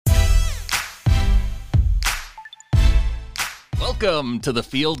Welcome to the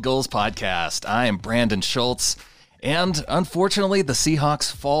Field Goals Podcast. I am Brandon Schultz, and unfortunately, the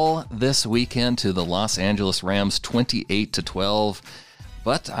Seahawks fall this weekend to the Los Angeles Rams 28-12.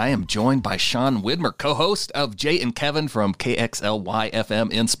 But I am joined by Sean Widmer, co-host of Jay and Kevin from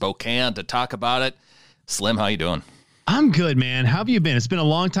KXLY-FM in Spokane, to talk about it. Slim, how you doing? I'm good, man. How have you been? It's been a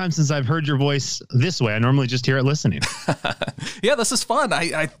long time since I've heard your voice this way. I normally just hear it listening. Yeah, this is fun.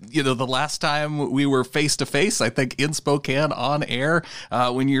 I the last time we were face to face, I think in Spokane on air,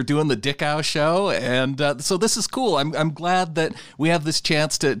 when you're doing the Dickow show, and so this is cool. I'm glad that we have this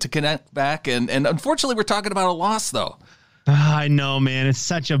chance to connect back, and unfortunately, we're talking about a loss though. I know, man. It's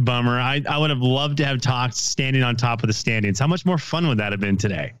such a bummer. I would have loved to have talked standing on top of the standings. How much more fun would that have been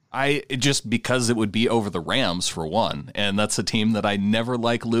today? Just because it would be over the Rams for one, and that's a team that I never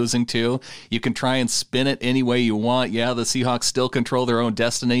like losing to. You can try and spin it any way you want. Yeah, the Seahawks still control their own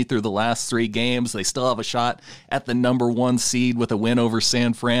destiny through the last 3 games. They still have a shot at the number 1 seed with a win over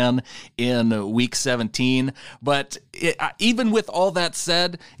San Fran in Week 17. But even with all that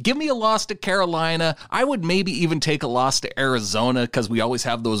said, give me a loss to Carolina. I would maybe even take a loss to Arizona because we always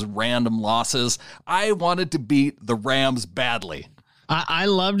have those random losses. I wanted to beat the Rams badly. I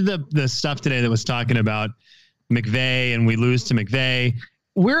loved the stuff today that was talking about McVay and we lose to McVay.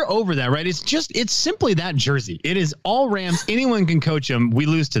 We're over that, right? It's simply that jersey. It is all Rams. Anyone can coach them. We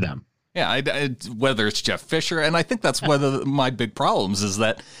lose to them. Yeah, whether it's Jeff Fisher, and I think that's one of my big problems is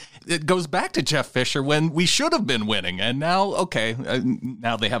that it goes back to Jeff Fisher when we should have been winning. And now, okay,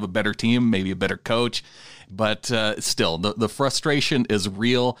 now they have a better team, maybe a better coach. But still, the frustration is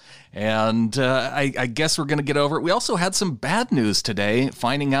real, and I guess we're going to get over it. We also had some bad news today,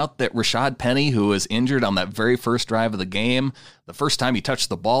 finding out that Rashad Penny, who was injured on that very first drive of the game, the first time he touched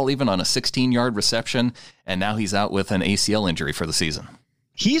the ball, even on a 16-yard reception, and now he's out with an ACL injury for the season.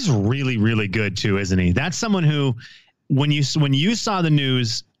 He's really, really good, too, isn't he? That's someone who, when you saw the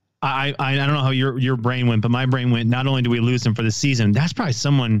news, I don't know how your brain went, but my brain went, not only do we lose him for the season, that's probably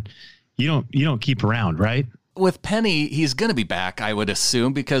someone you don't keep around, right? With Penny, he's going to be back, I would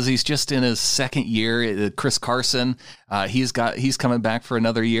assume, because he's just in his second year. Chris Carson, he's coming back for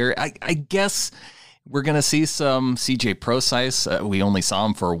another year. I guess we're going to see some CJ Prosise. We only saw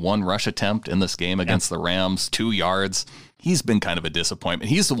him for 1 rush attempt in this game against the Rams, 2 yards. He's been kind of a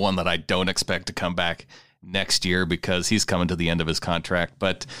disappointment. He's the one that I don't expect to come back next year because he's coming to the end of his contract.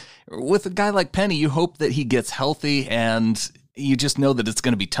 But with a guy like Penny, you hope that he gets healthy, and you just know that it's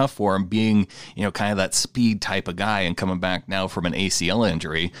going to be tough for him being, kind of that speed type of guy and coming back now from an ACL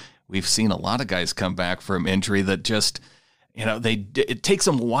injury. We've seen a lot of guys come back from injury that just, it takes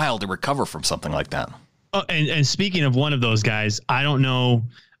them a while to recover from something like that. Oh, and speaking of one of those guys, I don't know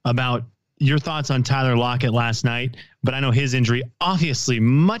about your thoughts on Tyler Lockett last night, but I know his injury, obviously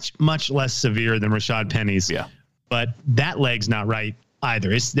much, much less severe than Rashad Penny's. Yeah. But that leg's not right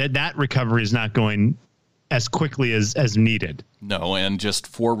either. It's that recovery is not going as quickly as needed. No, and just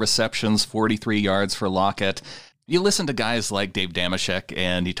 4 receptions, 43 yards for Lockett. You listen to guys like Dave Damashek,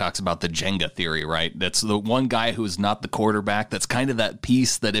 and he talks about the Jenga theory, right? That's the one guy who's not the quarterback. That's kind of that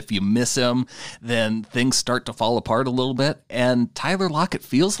piece that if you miss him, then things start to fall apart a little bit. And Tyler Lockett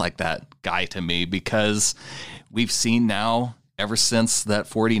feels like that guy to me because we've seen now, ever since that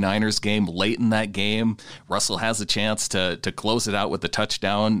 49ers game, late in that game, Russell has a chance to close it out with the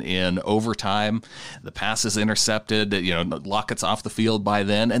touchdown in overtime. The pass is intercepted. Lockett's off the field by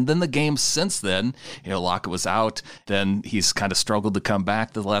then. And then the game since then, Lockett was out. Then he's kind of struggled to come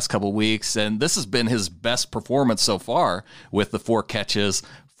back the last couple of weeks. And this has been his best performance so far with the 4 catches,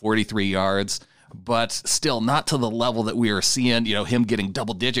 43 yards. But still not to the level that we were seeing, him getting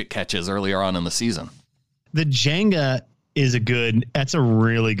double-digit catches earlier on in the season. The Jenga that's a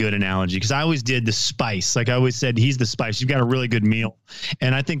really good analogy because I always did the spice. Like I always said, he's the spice. You've got a really good meal.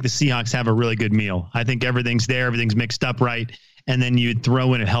 And I think the Seahawks have a really good meal. I think everything's there. Everything's mixed up right. And then you'd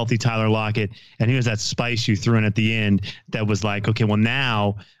throw in a healthy Tyler Lockett. And here's that spice you threw in at the end that was like, okay, well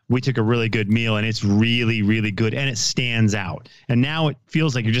now we took a really good meal and it's really, really good. And it stands out. And now it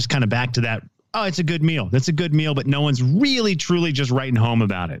feels like you're just kind of back to that. Oh, it's a good meal. That's a good meal, but no one's really, truly just writing home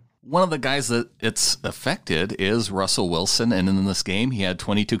about it. One of the guys that it's affected is Russell Wilson, and in this game, he had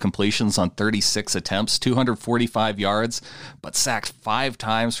 22 completions on 36 attempts, 245 yards, but sacked 5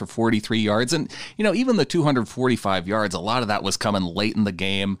 times for 43 yards. And, even the 245 yards, a lot of that was coming late in the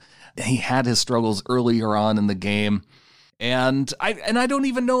game. He had his struggles earlier on in the game. And I don't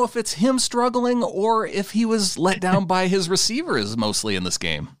even know if it's him struggling or if he was let down by his receivers mostly in this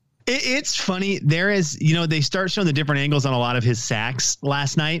game. It's funny. There is, they start showing the different angles on a lot of his sacks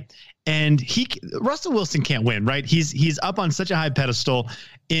last night, and Russell Wilson can't win, right? He's up on such a high pedestal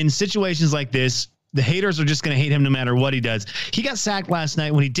in situations like this. the haters are just going to hate him no matter what he does. He got sacked last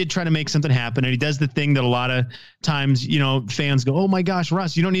night when he did try to make something happen, and he does the thing that a lot of times, fans go, oh my gosh,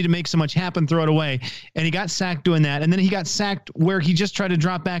 Russ, you don't need to make so much happen, throw it away. And he got sacked doing that. And then he got sacked where he just tried to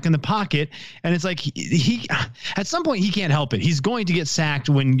drop back in the pocket. And it's like he at some point he can't help it. He's going to get sacked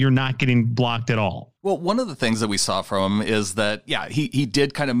when you're not getting blocked at all. Well, one of the things that we saw from him is that, he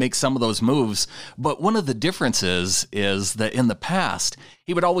did kind of make some of those moves. But one of the differences is that in the past,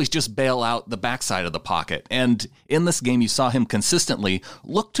 he would always just bail out the backside of the pocket. And in this game, you saw him consistently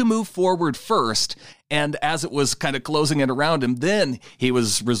look to move forward first. And as it was kind of closing in around him, then he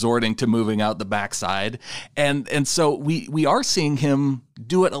was resorting to moving out the backside. And so we are seeing him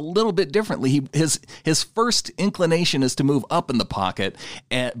do it a little bit differently. His first inclination is to move up in the pocket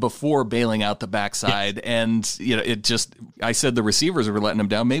before bailing out the backside. Yes. And, I said the receivers were letting him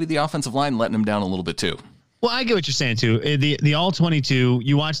down. Maybe the offensive line letting him down a little bit too. Well, I get what you're saying too. The all 22,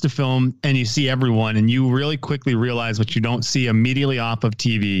 you watch the film and you see everyone, and you really quickly realize what you don't see immediately off of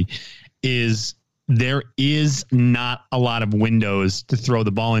TV is there is not a lot of windows to throw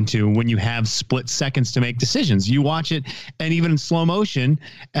the ball into when you have split seconds to make decisions. You watch it, and even in slow motion,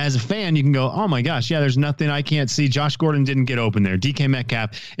 as a fan, you can go, oh my gosh, there's nothing I can't see. Josh Gordon didn't get open there. DK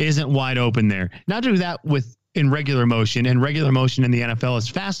Metcalf isn't wide open there. Not to do that in regular motion, and regular motion in the NFL is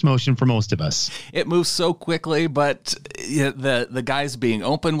fast motion for most of us. It moves so quickly, but the guys being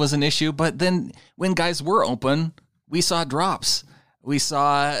open was an issue. But then when guys were open, we saw drops. We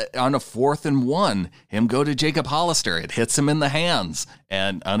saw on a 4th and 1, him go to Jacob Hollister. It hits him in the hands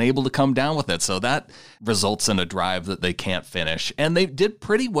and unable to come down with it. So that results in a drive that they can't finish. And they did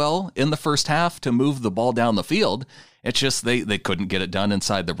pretty well in the first half to move the ball down the field. It's just they couldn't get it done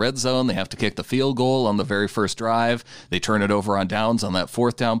inside the red zone. They have to kick the field goal on the very first drive. They turn it over on downs on that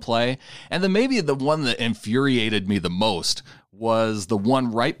 4th down play. And then maybe the one that infuriated me the most was the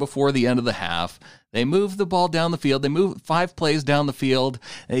one right before the end of the half. They move the ball down the field. They move 5 plays down the field.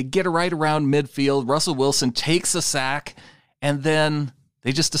 They get it right around midfield. Russell Wilson takes a sack, and then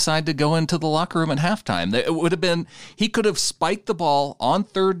they just decide to go into the locker room at halftime. It would have been, he could have spiked the ball on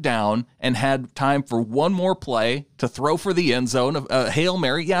 3rd down and had time for one more play to throw for the end zone. A Hail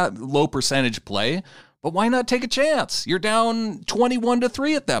Mary, low percentage play, but why not take a chance? You're down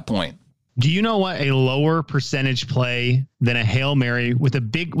 21-3 at that point. Do you know what a lower percentage play than a Hail Mary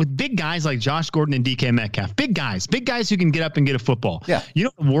with big guys like Josh Gordon and DK Metcalf? Big guys who can get up and get a football. Yeah. You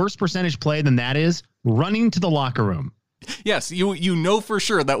know what the worst percentage play than that is? Running to the locker room. Yes, you know for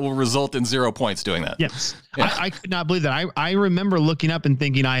sure that will result in 0 points doing that. Yes. Yeah. I could not believe that. I remember looking up and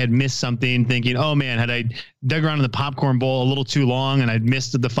thinking I had missed something, thinking, oh man, had I dug around in the popcorn bowl a little too long and I'd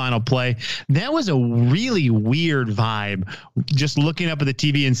missed the final play. That was a really weird vibe, just looking up at the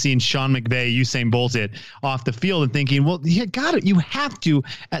TV and seeing Sean McVay, Usain Bolt it off the field and thinking, well, you got it. You have to.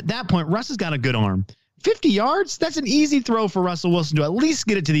 At that point, Russ has got a good arm. 50 yards, that's an easy throw for Russell Wilson to at least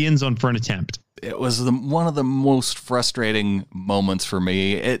get it to the end zone for an attempt. It was one of the most frustrating moments for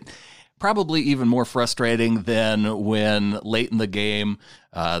me. It probably even more frustrating than when late in the game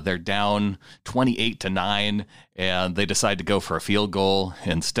they're down 28-9 and they decide to go for a field goal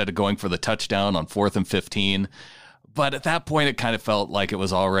instead of going for the touchdown on 4th and 15. But at that point, it kind of felt like it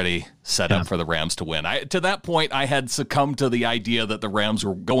was already set up for the Rams to win. To that point, I had succumbed to the idea that the Rams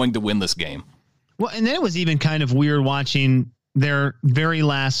were going to win this game. Well, and then it was even kind of weird watching one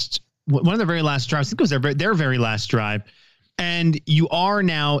of their very last drives. I think it was their very last drive. And you are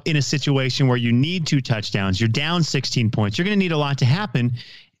now in a situation where you need 2 touchdowns. You're down 16 points. You're going to need a lot to happen.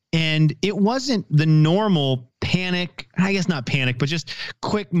 And it wasn't the normal panic, I guess not panic, but just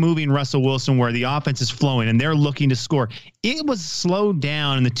quick moving Russell Wilson where the offense is flowing and they're looking to score. It was slowed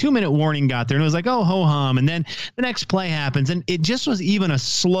down and the 2-minute warning got there and it was like, oh, ho-hum. And then the next play happens. And it just was even a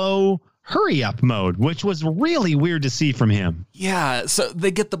slow hurry up mode, which was really weird to see from him. Yeah. So they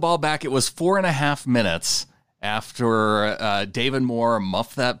get the ball back. It was 4.5 minutes after David Moore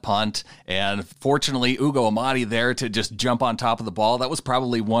muffed that punt. And fortunately, Ugo Amadi there to just jump on top of the ball. That was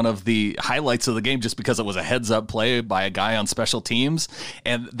probably one of the highlights of the game just because it was a heads up play by a guy on special teams.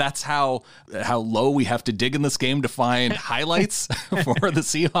 And that's how low we have to dig in this game to find highlights for the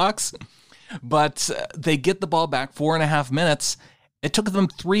Seahawks. But they get the ball back 4.5 minutes. It took them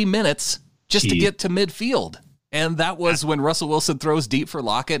 3 minutes just to get to midfield. And that was when Russell Wilson throws deep for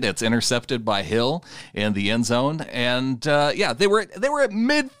Lockett. It's intercepted by Hill in the end zone. And they were at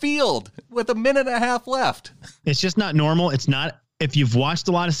midfield with 1.5 minutes left. It's just not normal. It's not. If you've watched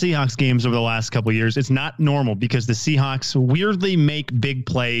a lot of Seahawks games over the last couple of years, it's not normal because the Seahawks weirdly make big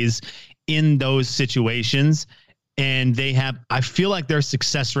plays in those situations. And I feel like their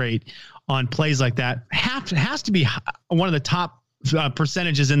success rate on plays like that has to be one of the top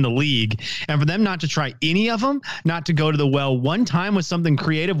percentages in the league, and for them not to try any of them, not to go to the well one time with something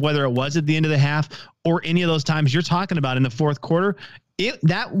creative, whether it was at the end of the half or any of those times you're talking about in the fourth quarter,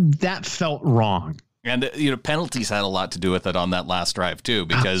 that felt wrong. And, penalties had a lot to do with it on that last drive, too,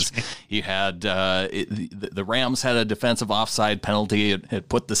 because you had the Rams had a defensive offside penalty. It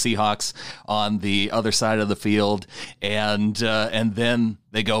put the Seahawks on the other side of the field, and then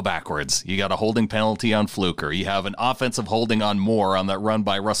they go backwards. You got a holding penalty on Fluker. You have an offensive holding on Moore on that run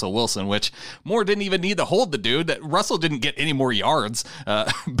by Russell Wilson, which Moore didn't even need to hold the dude. Russell didn't get any more yards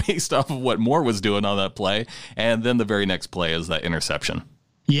based off of what Moore was doing on that play. And then the very next play is that interception.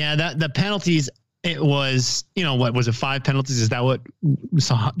 Yeah, the penalties. It was, what was it? 5 penalties? Is that what the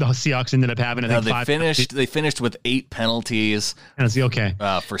Seahawks ended up having? I think they finished with 8 penalties. Okay.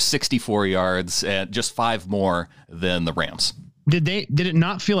 For 64 yards and just 5 more than the Rams. Did it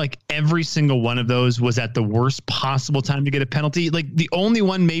not feel like every single one of those was at the worst possible time to get a penalty? Like the only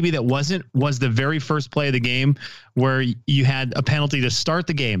one maybe that wasn't was the very first play of the game where you had a penalty to start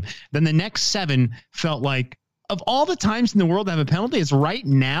the game. Then the next 7 felt like, of all the times in the world to have a penalty, it's right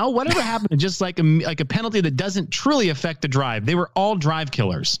now. Whatever happened to just like a penalty that doesn't truly affect the drive? They were all drive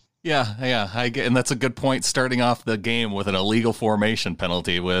killers. Yeah. And that's a good point, starting off the game with an illegal formation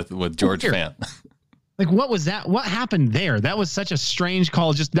penalty with George Fant. Like, what was that? What happened there? That was such a strange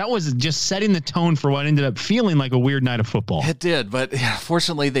call. That was just setting the tone for what ended up feeling like a weird night of football. It did, but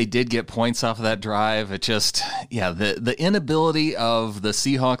fortunately they did get points off of that drive. It just, the inability of the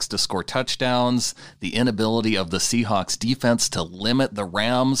Seahawks to score touchdowns, the inability of the Seahawks defense to limit the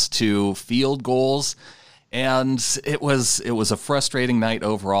Rams to field goals. And it was a frustrating night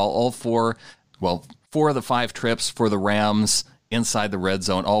overall. 4 of the 5 trips for the Rams inside the red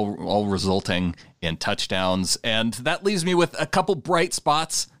zone, all resulting in touchdowns. And that leaves me with a couple bright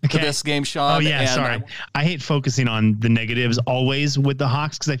spots to this game, Sean. Oh, yeah, sorry. I hate focusing on the negatives always with the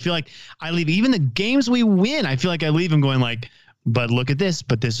Hawks because I feel like I leave even the games we win. I feel like I leave them going like, but look at this,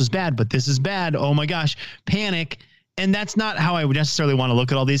 but this was bad, but this is bad. Oh, my gosh, panic. And that's not how I would necessarily want to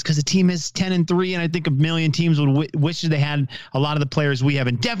look at all these because the team is 10-3, and I think a million teams would wish they had a lot of the players we have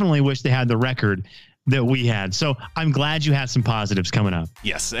and definitely wish they had the record that we had. So I'm glad you had some positives coming up.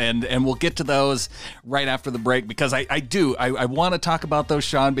 Yes, and we'll get to those right after the break because I want to talk about those,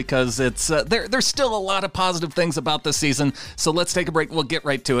 Sean, because it's there's still a lot of positive things about this season. So let's take a break. We'll get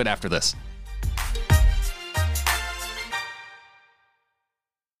right to it after this.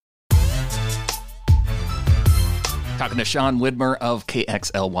 Talking to Sean Widmer of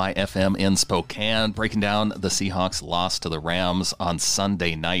KXLY-FM in Spokane, breaking down the Seahawks' loss to the Rams on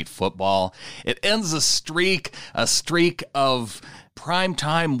Sunday Night Football. It ends a streak of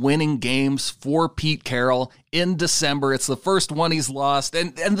primetime winning games for Pete Carroll in December. It's the first one he's lost.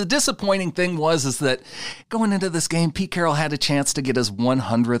 And the disappointing thing is that going into this game, Pete Carroll had a chance to get his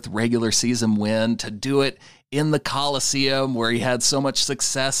 100th regular season win, to do it in the Coliseum where he had so much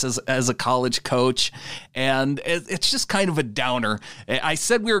success as a college coach. And it's just kind of a downer. I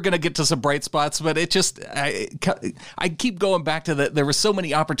said we were going to get to some bright spots, but I keep going back to that. There were so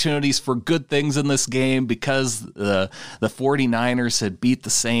many opportunities for good things in this game because the 49ers had beat the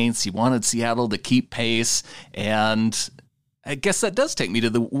Saints. He wanted Seattle to keep pace. And I guess that does take me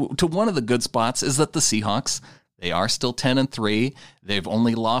to one of the good spots is that the Seahawks, they are still 10-3. They've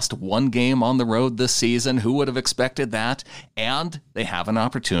only lost 1 game on the road this season. Who would have expected that? And they have an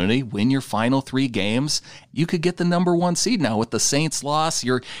opportunity. Win your final 3 games. You could get the number 1 seed now with the Saints loss.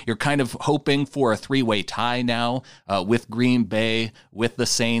 You're kind of hoping for a 3-way tie now with Green Bay, with the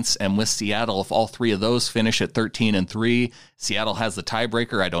Saints, and with Seattle. If all 3 of those finish at 13-3, Seattle has the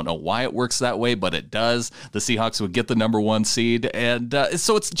tiebreaker. I don't know why it works that way, but it does. The Seahawks would get the number 1 seed. And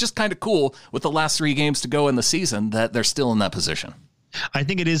so it's just kind of cool with the last 3 games to go in the season that they're still in that position. I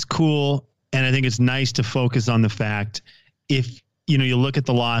think it is cool, and I think it's nice to focus on the fact if you look at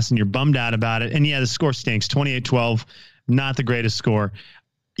the loss and you're bummed out about it, and the score stinks, 28-12, not the greatest score.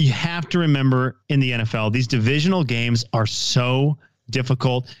 You have to remember in the NFL, these divisional games are so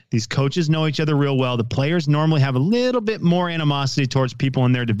difficult. These coaches know each other real well. The players normally have a little bit more animosity towards people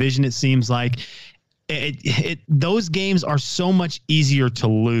in their division, it seems like. Those games are so much easier to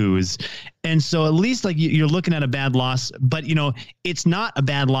lose. And so at least like you're looking at a bad loss, but it's not a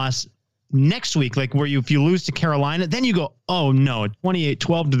bad loss next week, like where if you lose to Carolina, then you go, oh no,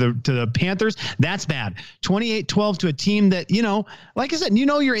 28-12 to the Panthers. That's bad. 28-12 to a team that, like I said, they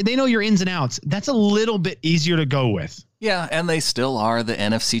know your ins and outs. That's a little bit easier to go with. Yeah, and they still are the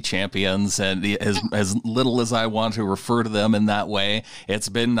NFC champions, and as little as I want to refer to them in that way, it's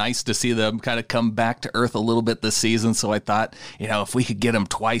been nice to see them kind of come back to earth a little bit this season. So I thought, if we could get them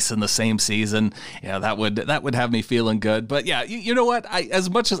twice in the same season, that would have me feeling good. But yeah, you know what? As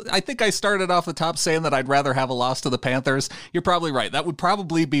much as I think I started off the top saying that I'd rather have a loss to the Panthers, you're probably right. That would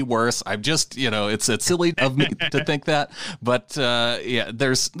probably be worse. I'm just, it's silly of me to think that. But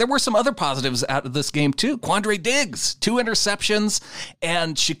there were some other positives out of this game too. Quandre Diggs, 2 interceptions,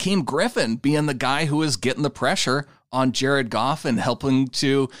 and Shaquem Griffin being the guy who is getting the pressure on Jared Goff and helping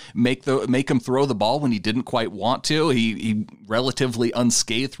to make him throw the ball when he didn't quite want to. He relatively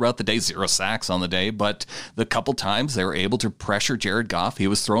unscathed throughout the day, 0 sacks on the day, but the couple times they were able to pressure Jared Goff, he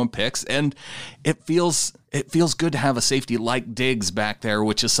was throwing picks, and it feels good to have a safety like Diggs back there,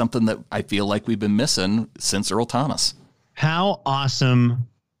 which is something that I feel like we've been missing since Earl Thomas. How awesome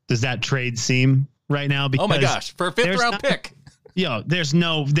does that trade seem right now? Because oh my gosh, for a 5th round pick. There's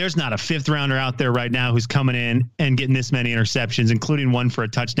not a 5th rounder out there right now who's coming in and getting this many interceptions, including one for a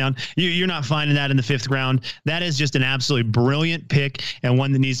touchdown. You're not finding that in the 5th round. That is just an absolutely brilliant pick and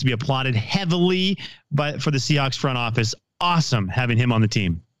one that needs to be applauded heavily for the Seahawks front office. Awesome having him on the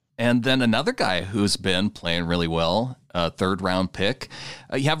team. And then another guy who's been playing really well, a 3rd round pick.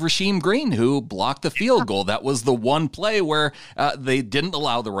 You have Rasheem Green, who blocked the field goal. That was the one play where they didn't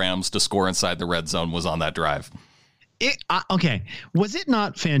allow the Rams to score inside the red zone, was on that drive. Okay. Was it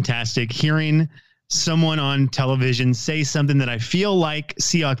not fantastic hearing someone on television say something that I feel like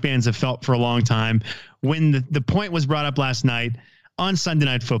Seahawks fans have felt for a long time when the point was brought up last night on Sunday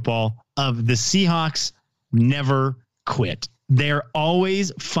Night Football of the Seahawks never quit. They're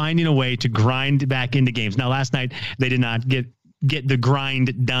always finding a way to grind back into games. Now, last night they did not get the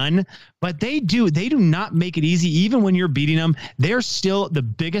grind done, but they do not make it easy. Even when you're beating them, they're still the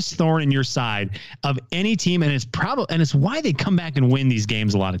biggest thorn in your side of any team. And it's why they come back and win these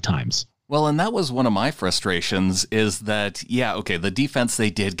games a lot of times. Well, and that was one of my frustrations is that, the defense, they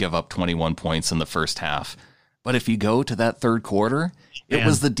did give up 21 points in the first half. But if you go to that 3rd quarter, it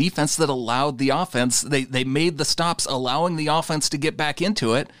was the defense that allowed the offense. They made the stops, allowing the offense to get back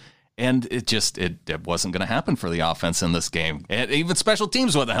into it. And it wasn't going to happen for the offense in this game. And even special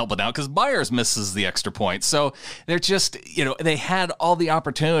teams wasn't helping out because Byers misses the extra point. So they're just, they had all the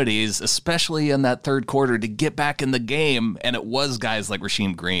opportunities, especially in that 3rd quarter, to get back in the game. And it was guys like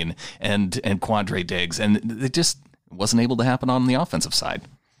Rasheem Green and Quandre Diggs. And it just wasn't able to happen on the offensive side.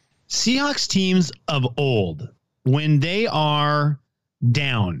 Seahawks teams of old, when they are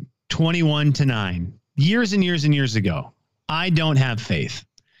down 21-9, years and years and years ago, I don't have faith.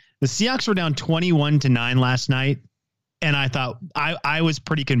 The Seahawks were down 21-9 last night, and I thought I was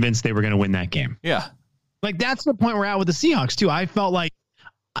pretty convinced they were going to win that game. Yeah. Like, that's the point we're at with the Seahawks, too. I felt like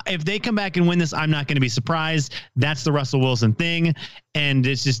if they come back and win this, I'm not going to be surprised. That's the Russell Wilson thing, and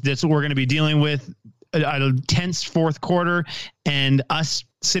that's what we're going to be dealing with. A tense 4th quarter and us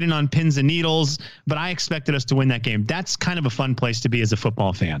sitting on pins and needles, but I expected us to win that game. That's kind of a fun place to be as a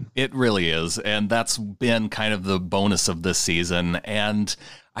football fan. It really is, and that's been kind of the bonus of this season, and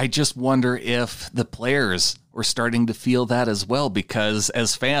I just wonder if the players were starting to feel that as well, because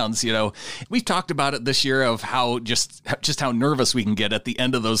as fans, we've talked about it this year of how just how nervous we can get at the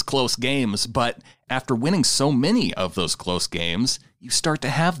end of those close games. But after winning so many of those close games, you start to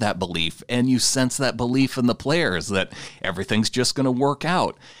have that belief, and you sense that belief in the players that everything's just going to work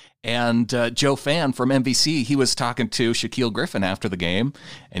out. And Joe Fan from NBC, he was talking to Shaquille Griffin after the game,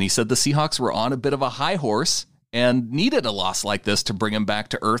 and he said the Seahawks were on a bit of a high horse and needed a loss like this to bring him back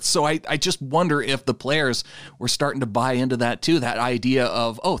to earth. So I just wonder if the players were starting to buy into that too, that idea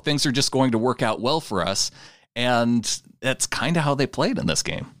of, things are just going to work out well for us. And that's kind of how they played in this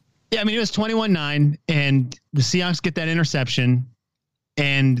game. Yeah, I mean, it was 21-9, and the Seahawks get that interception,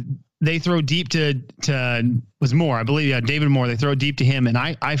 and they throw deep to was Moore, I believe. David Moore. They throw deep to him, and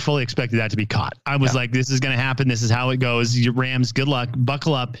I fully expected that to be caught. I was like, this is going to happen. This is how it goes. Your Rams, good luck.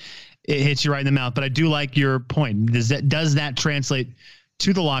 Buckle up. It hits you right in the mouth. But I do like your point. Does that translate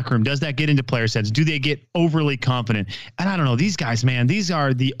to the locker room? Does that get into players' heads? Do they get overly confident? And I don't know. These guys, man, these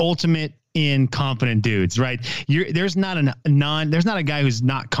are the ultimate incompetent dudes, right? There's not a guy who's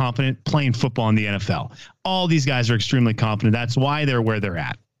not confident playing football in the NFL. All these guys are extremely confident. That's why they're where they're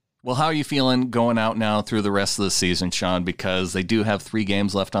at. Well, how are you feeling going out now through the rest of the season, Sean? Because they do have 3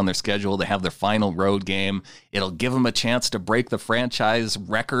 games left on their schedule. They have their final road game. It'll give them a chance to break the franchise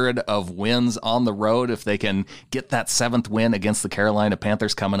record of wins on the road if they can get that 7th win against the Carolina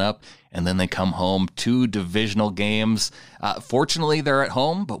Panthers coming up. And then they come home, 2 divisional games. Fortunately, they're at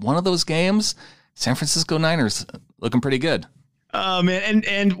home, but one of those games, San Francisco Niners looking pretty good. Oh man,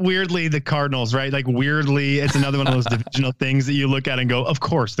 and weirdly the Cardinals, right? Like weirdly, it's another one of those divisional things that you look at and go, of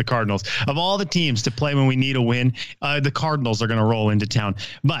course, the Cardinals. Of all the teams to play when we need a win, the Cardinals are going to roll into town.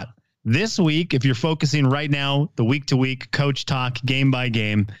 But this week, if you're focusing right now, the week to week coach talk, game by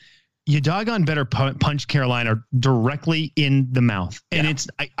game, you doggone better punch Carolina directly in the mouth. And it's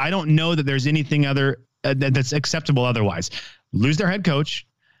I don't know that there's anything other that's acceptable otherwise. Lose their head coach.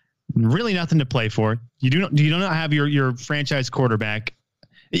 Really nothing to play for. You do not have your franchise quarterback.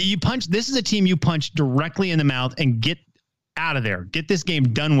 You punch. This is a team you punch directly in the mouth and get out of there. Get this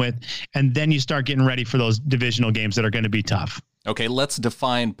game done with, and then you start getting ready for those divisional games that are going to be tough. Okay, let's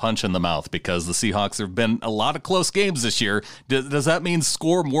define punch in the mouth, because the Seahawks have been a lot of close games this year. Does that mean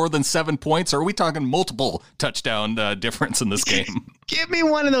score more than 7 points, or are we talking multiple touchdown difference in this game? Give me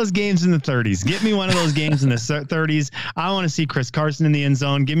one of those games in the 30s. Get me one of those games in the 30s. I want to see Chris Carson in the end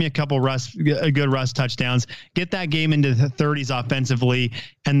zone. Give me a couple good Russ touchdowns. Get that game into the 30s offensively,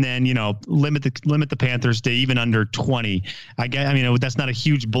 and then limit the Panthers to even under 20. I mean that's not a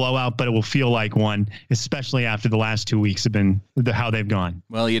huge blowout, but it will feel like one, especially after the last 2 weeks have been how they've gone.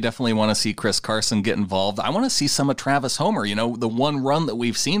 Well, you definitely want to see Chris Carson get involved. I want to see some of Travis Homer. The one run that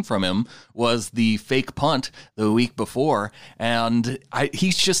we've seen from him was the fake punt the week before, and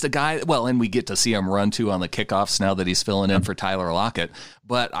he's just a guy. Well, and we get to see him run too on the kickoffs now that he's filling in for Tyler Lockett.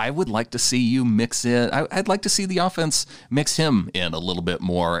 But I would like to see you mix in. I'd like to see the offense mix him in a little bit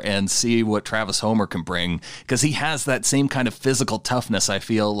more and see what Travis Homer can bring, because he has that same kind of physical toughness, I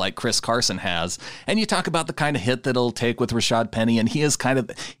feel, like Chris Carson has. And you talk about the kind of hit that it'll take with Rashad Penny, and he is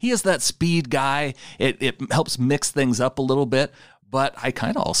that speed guy. It helps mix things up a little bit. But I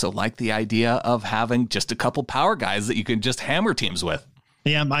kind of also like the idea of having just a couple power guys that you can just hammer teams with.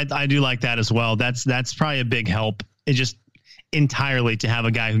 Yeah, I do like that as well. That's probably a big help. It just entirely to have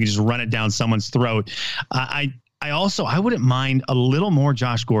a guy who can just run it down someone's throat. I wouldn't mind a little more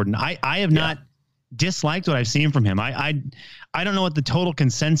Josh Gordon. I have not disliked what I've seen from him. I don't know what the total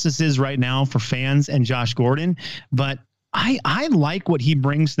consensus is right now for fans and Josh Gordon, but I like what he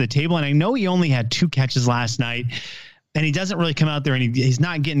brings to the table. And I know he only had 2 catches last night, and he doesn't really come out there, and he's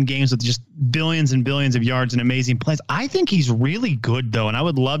not getting games with just billions and billions of yards and amazing plays. I think he's really good, though, and I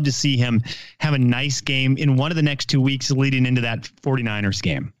would love to see him have a nice game in one of the next 2 weeks leading into that 49ers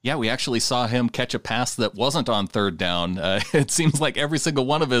game. Yeah, we actually saw him catch a pass that wasn't on third down. It seems like every single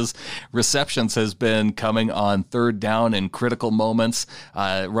one of his receptions has been coming on third down in critical moments.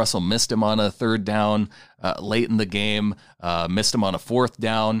 Russell missed him on a third down late in the game, missed him on a fourth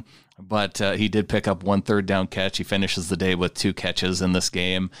down. But he did pick up 1 third down catch. He finishes the day with 2 catches in this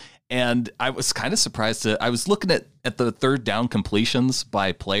game. And I was kind of surprised. I was looking at the third down completions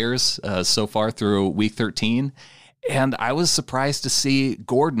by players so far through week 13. And I was surprised to see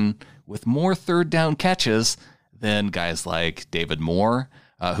Gordon with more third down catches than guys like David Moore,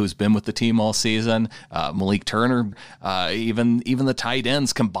 who's been with the team all season, Malik Turner, even the tight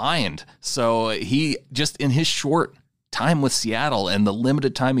ends combined. So he just, in his short time with Seattle and the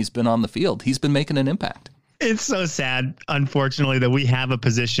limited time he's been on the field, he's been making an impact. It's so sad, unfortunately, that we have a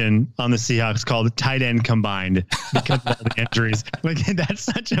position on the Seahawks called tight end combined because of all the injuries. Like, that's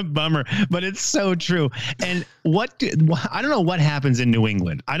such a bummer, but it's so true. And I don't know what happens in New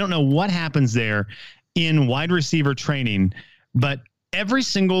England. I don't know what happens there in wide receiver training, but every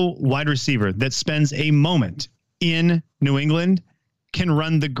single wide receiver that spends a moment in New England can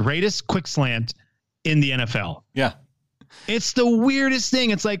run the greatest quick slant in the NFL. Yeah. It's the weirdest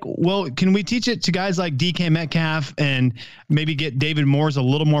thing. It's like, well, can we teach it to guys like DK Metcalf and maybe get David Moore's a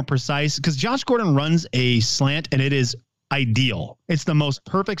little more precise? Because Josh Gordon runs a slant and it is ideal. It's the most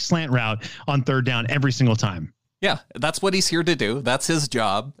perfect slant route on third down every single time. Yeah, that's what he's here to do. That's his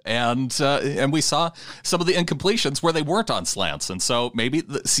job. And we saw some of the incompletions where they weren't on slants. And so maybe,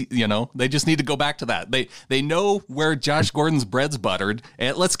 they just need to go back to that. They know where Josh Gordon's bread's buttered,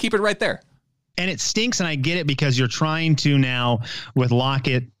 and let's keep it right there. And it stinks, and I get it, because you're trying to now, with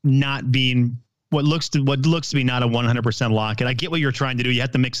Lockett not being what looks to be not a 100% Lockett. I get what you're trying to do. You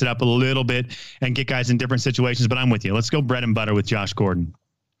have to mix it up a little bit and get guys in different situations, but I'm with you. Let's go bread and butter with Josh Gordon.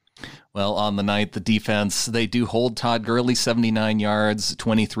 Well, on the night, the defense, they do hold Todd Gurley 79 yards,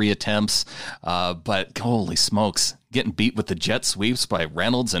 23 attempts, but holy smokes, getting beat with the jet sweeps by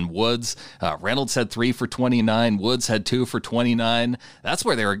Reynolds and Woods. Reynolds had 3 for 29. Woods had 2 for 29. That's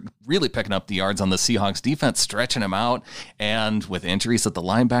where they were really picking up the yards on the Seahawks defense, stretching them out. And with injuries at the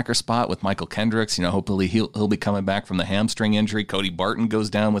linebacker spot with Michael Kendricks, hopefully he'll be coming back from the hamstring injury. Cody Barton goes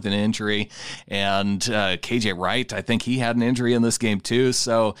down with an injury. And KJ Wright, I think he had an injury in this game too.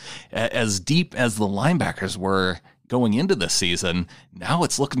 So as deep as the linebackers were going into this season, now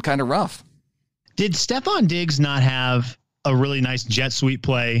it's looking kind of rough. Did Stephon Diggs not have a really nice jet sweep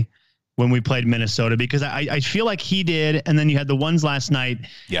play when we played Minnesota, because I feel like he did. And then you had the ones last night.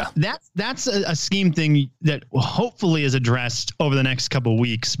 Yeah. That's a scheme thing that hopefully is addressed over the next couple of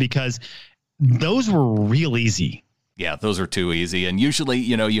weeks, because those were real easy. Yeah, those are too easy. And usually,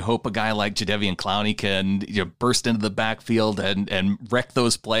 you hope a guy like Jadeveon Clowney can burst into the backfield and wreck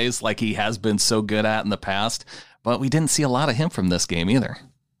those plays like he has been so good at in the past. But we didn't see a lot of him from this game either.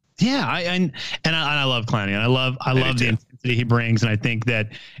 Yeah, I love Clowney, and I love the intensity he brings, and I think that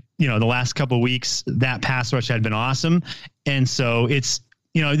the last couple of weeks that pass rush had been awesome, and so it's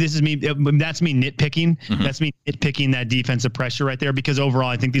this is me. That's me nitpicking. Mm-hmm. That's me nitpicking that defensive pressure right there, because overall,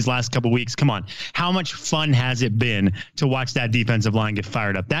 I think these last couple of weeks, come on, how much fun has it been to watch that defensive line get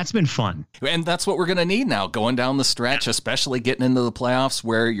fired up? That's been fun. And that's what we're going to need now going down the stretch, especially getting into the playoffs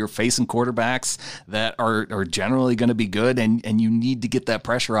where you're facing quarterbacks that are generally going to be good, and you need to get that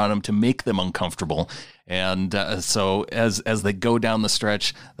pressure on them to make them uncomfortable. And so as they go down the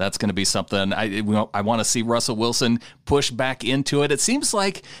stretch, that's going to be something I want to see Russell Wilson push back into it. It seems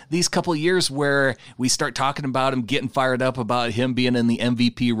like these couple of years where we start talking about him getting fired up about him being in the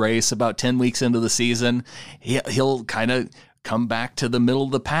MVP race about 10 weeks into the season, he'll kind of come back to the middle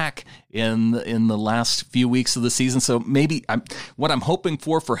of the pack in the last few weeks of the season. So maybe what I'm hoping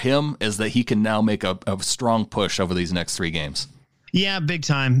for him is that he can now make a strong push over these next 3 games. Yeah, big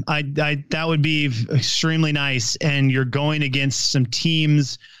time. That would be extremely nice. And you're going against some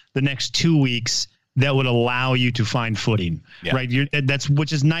teams the next 2 weeks that would allow you to find footing, right?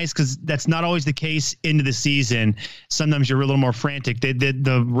 Which is nice, because that's not always the case into the season. Sometimes you're a little more frantic.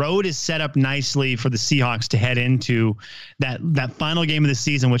 The road is set up nicely for the Seahawks to head into that final game of the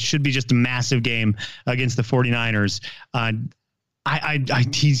season, which should be just a massive game against the 49ers.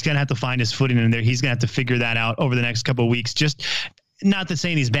 He's going to have to find his footing in there. He's going to have to figure that out over the next couple of weeks. Just not to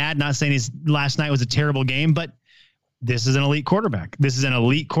saying he's bad, not saying his last night was a terrible game, but this is an elite quarterback.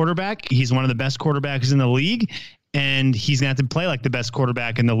 He's one of the best quarterbacks in the league, and he's going to have to play like the best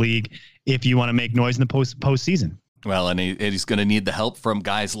quarterback in the league if you want to make noise in the postseason. Well, and he's going to need the help from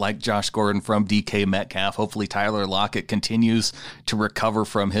guys like Josh Gordon, from DK Metcalf. Hopefully Tyler Lockett continues to recover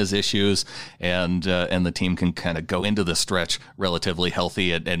from his issues, and the team can kind of go into the stretch relatively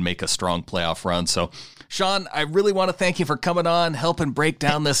healthy and make a strong playoff run. So, Sean, I really want to thank you for coming on, helping break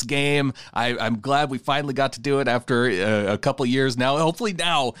down this game. I'm glad we finally got to do it after a couple years now. Hopefully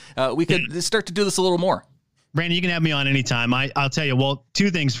now we could start to do this a little more. Brandon, you can have me on anytime. I'll tell you, 2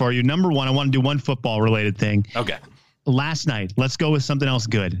 things for you. Number one, I want to do one football-related thing. Okay. Last night, let's go with something else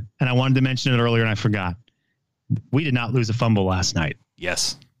good. And I wanted to mention it earlier, and I forgot. We did not lose a fumble last night.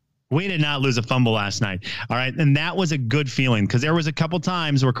 Yes. We did not lose a fumble last night. All right. And that was a good feeling, because there was a couple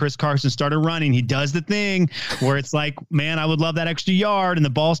times where Chris Carson started running. He does the thing where it's like, man, I would love that extra yard. And the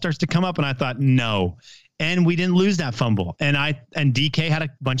ball starts to come up. And I thought, no. And we didn't lose that fumble. And DK had a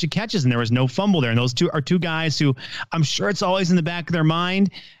bunch of catches, and there was no fumble there. And those two are 2 guys who I'm sure it's always in the back of their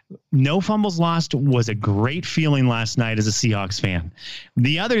mind. No fumbles lost was a great feeling last night as a Seahawks fan.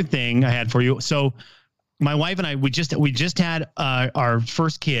 The other thing I had for you. So my wife and I, we just had our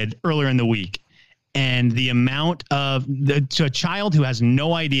first kid earlier in the week, and the amount of to a child who has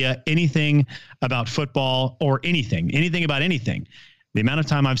no idea anything about football or anything about anything, the amount of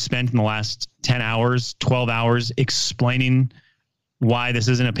time I've spent in the last 10 hours, 12 hours explaining why this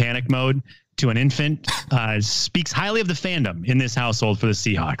isn't a panic mode to an infant speaks highly of the fandom in this household for the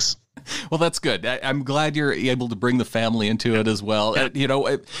Seahawks. Well, that's good. I'm glad you're able to bring the family into it as well.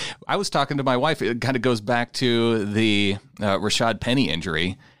 I was talking to my wife. It kind of goes back to the Rashad Penny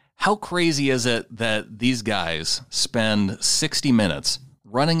injury. How crazy is it that these guys spend 60 minutes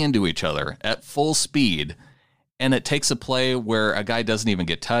running into each other at full speed, and it takes a play where a guy doesn't even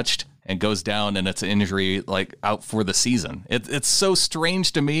get touched and goes down, and it's an injury like out for the season? It's so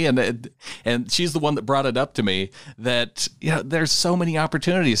strange to me, and she's the one that brought it up to me, that there's so many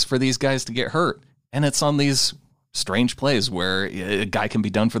opportunities for these guys to get hurt, and it's on these strange plays where a guy can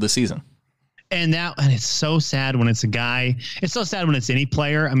be done for the season. And it's so sad when it's a guy. It's so sad when it's any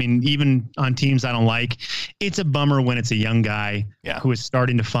player. I mean, even on teams I don't like, it's a bummer when it's a young guy who is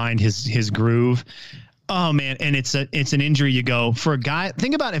starting to find his groove. Oh man. And it's an injury. You go for a guy.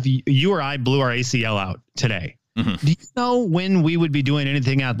 Think about if you or I blew our ACL out today. Mm-hmm. Do you know when we would be doing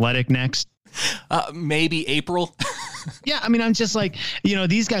anything athletic next? Maybe April. Yeah. I mean, I'm just like,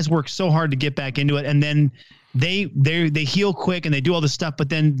 these guys work so hard to get back into it. And then they heal quick and they do all this stuff, but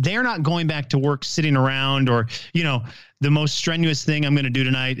then they're not going back to work sitting around, or, the most strenuous thing I'm going to do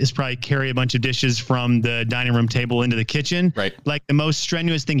tonight is probably carry a bunch of dishes from the dining room table into the kitchen. Right. Like the most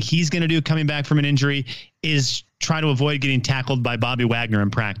strenuous thing he's going to do coming back from an injury is try to avoid getting tackled by Bobby Wagner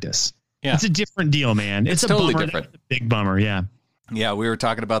in practice. Yeah. It's a different deal, man. It's a totally bummer. different. It's a big bummer. Yeah. Yeah, we were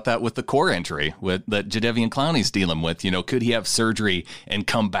talking about that with the core injury that Jadeveon Clowney's dealing with. Could he have surgery and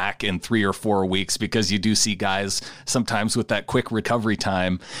come back in 3 or 4 weeks? Because you do see guys sometimes with that quick recovery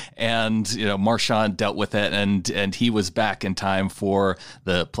time. And, Marshawn dealt with it, and he was back in time for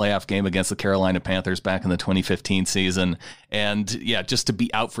the playoff game against the Carolina Panthers back in the 2015 season. And, yeah, just to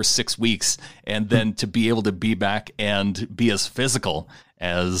be out for 6 weeks and then to be able to be back and be as physical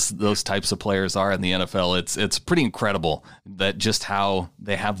as those types of players are in the NFL, it's pretty incredible that just how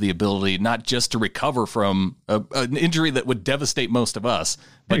they have the ability not just to recover from an injury that would devastate most of us,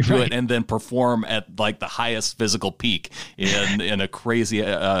 but do it and then perform at like the highest physical peak in a crazy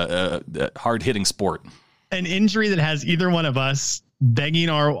hard hitting sport. An injury that has either one of us begging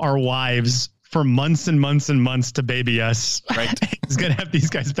our wives for months and months and months to baby us. Right. He's going to have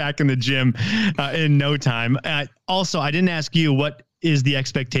these guys back in the gym in no time. Also, I didn't ask you, what is the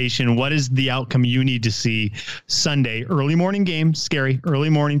expectation? What is the outcome you need to see Sunday? Early morning game, scary.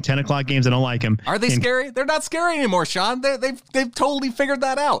 Early morning, 10 o'clock games. I don't like them. Are they scary? They're not scary anymore, Sean. They've totally figured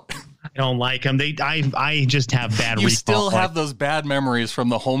that out. I don't like them. I just have bad recall. You still have those bad memories from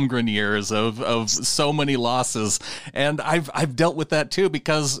the Holmgren years of so many losses. And I've dealt with that too,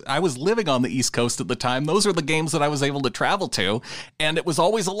 because I was living on the East Coast at the time. Those are the games that I was able to travel to, and it was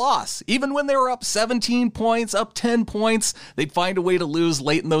always a loss. Even when they were up 17 points, up 10 points, they'd find a way to lose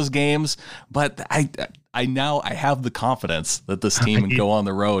late in those games. But I now have the confidence that this team can go on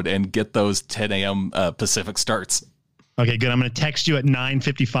the road and get those 10 a.m. Pacific starts. Okay, good. I'm going to text you at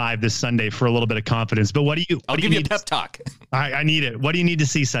 9:55 this Sunday for a little bit of confidence. But I'll give you a pep talk. I need it. What do you need to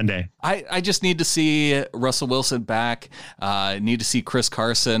see Sunday? I just need to see Russell Wilson back. I need to see Chris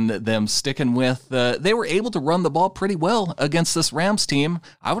Carson, them sticking with. They were able to run the ball pretty well against this Rams team.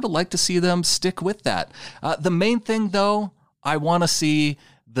 I would have liked to see them stick with that. The main thing, though, I want to see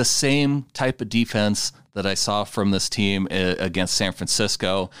the same type of defense that I saw from this team against San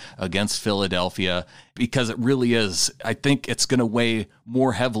Francisco, against Philadelphia, because it really is. I think it's going to weigh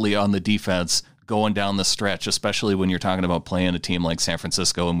more heavily on the defense going down the stretch, especially when you're talking about playing a team like San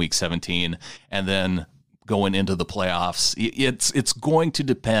Francisco in Week 17 and then going into the playoffs. It's going to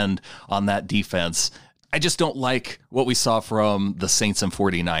depend on that defense. I just don't like what we saw from the Saints and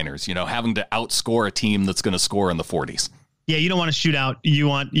 49ers, having to outscore a team that's going to score in the 40s. Yeah, you don't want to shoot out. You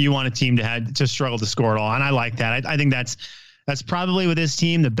want a team to struggle to score at all, and I like that. I think that's probably with this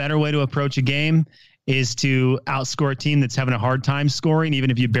team the better way to approach a game is to outscore a team that's having a hard time scoring,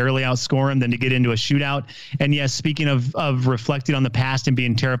 even if you barely outscore them, than to get into a shootout. And yes, speaking of reflecting on the past and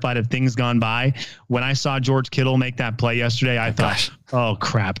being terrified of things gone by, when I saw George Kittle make that play yesterday, I thought, oh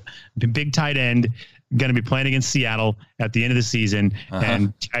crap, big tight end. Going to be playing against Seattle at the end of the season.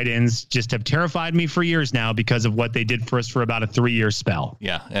 And tight ends just have terrified me for years now because of what they did for us for about a 3-year spell.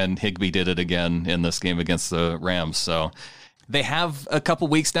 Yeah, and Higbee did it again in this game against the Rams. So they have a couple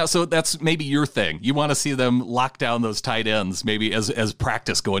weeks now. So that's maybe your thing. You want to see them lock down those tight ends maybe as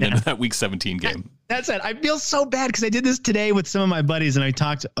practice going into that Week 17 game. That's it. I feel so bad because I did this today with some of my buddies, and I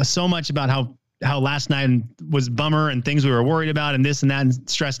talked so much about how last night was bummer and things we were worried about and this and that and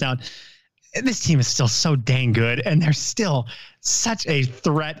stressed out. This team is still so dang good, and they're still such a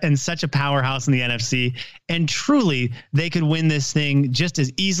threat and such a powerhouse in the NFC. And truly, they could win this thing just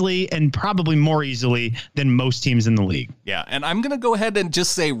as easily and probably more easily than most teams in the league. Yeah, and I'm going to go ahead and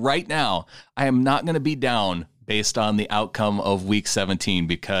just say right now, I am not going to be down based on the outcome of Week 17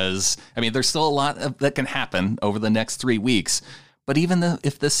 because, there's still a lot that can happen over the next 3 weeks. But even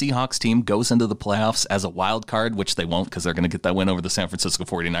if the Seahawks team goes into the playoffs as a wild card, which they won't because they're going to get that win over the San Francisco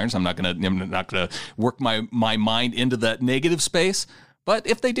 49ers, I'm not going to work my mind into that negative space. But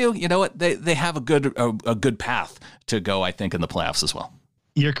if they do, you know what? They have a good path to go, I think, in the playoffs as well.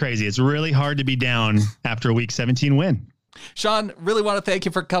 You're crazy. It's really hard to be down after a Week 17 win. Sean, really want to thank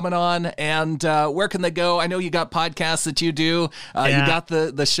you for coming on. And where can they go? I know you got podcasts that you do. You got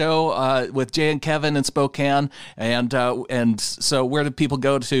the show with Jay and Kevin in Spokane. And so where do people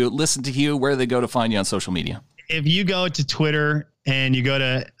go to listen to you? Where do they go to find you on social media? If you go to Twitter and you go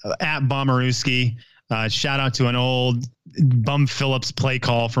to @Bomarewski, shout out to an old Bum Phillips play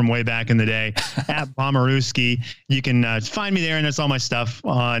call from way back in the day, @Bomarewski. You can find me there, and that's all my stuff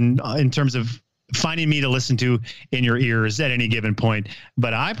in terms of finding me to listen to in your ears at any given point.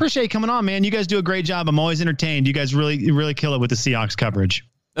 But I appreciate you coming on, man. You guys do a great job. I'm always entertained. You guys really kill it with the Seahawks coverage.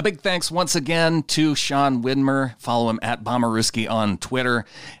 A big thanks once again to Sean Widmer. Follow him @Bomarewski on Twitter.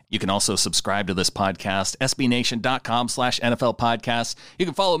 You can also subscribe to this podcast, sbnation.com/NFL podcast. You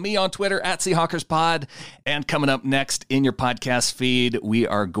can follow me on Twitter @SeahawkersPod. And coming up next in your podcast feed, we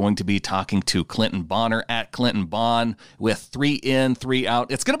are going to be talking to Clinton Bonner @ClintonBon with 3 in, 3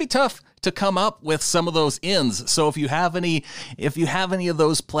 out. It's going to be tough to come up with some of those ends. So if you have any of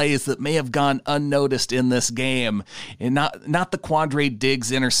those plays that may have gone unnoticed in this game, and not the Quandre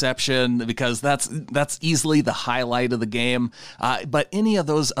Diggs interception, because that's easily the highlight of the game, but any of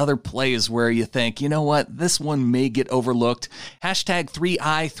those other plays where you think, you know what, this one may get overlooked, hashtag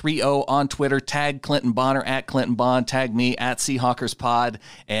 3i30 on Twitter, tag Clinton Bonner at Clinton Bond, tag me at SeahawkersPod,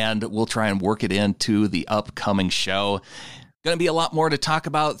 and we'll try and work it into the upcoming show. Going to be a lot more to talk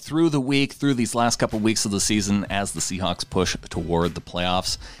about through the week, through these last couple weeks of the season as the Seahawks push toward the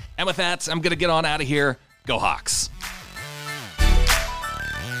playoffs. And with that, I'm going to get on out of here. Go Hawks.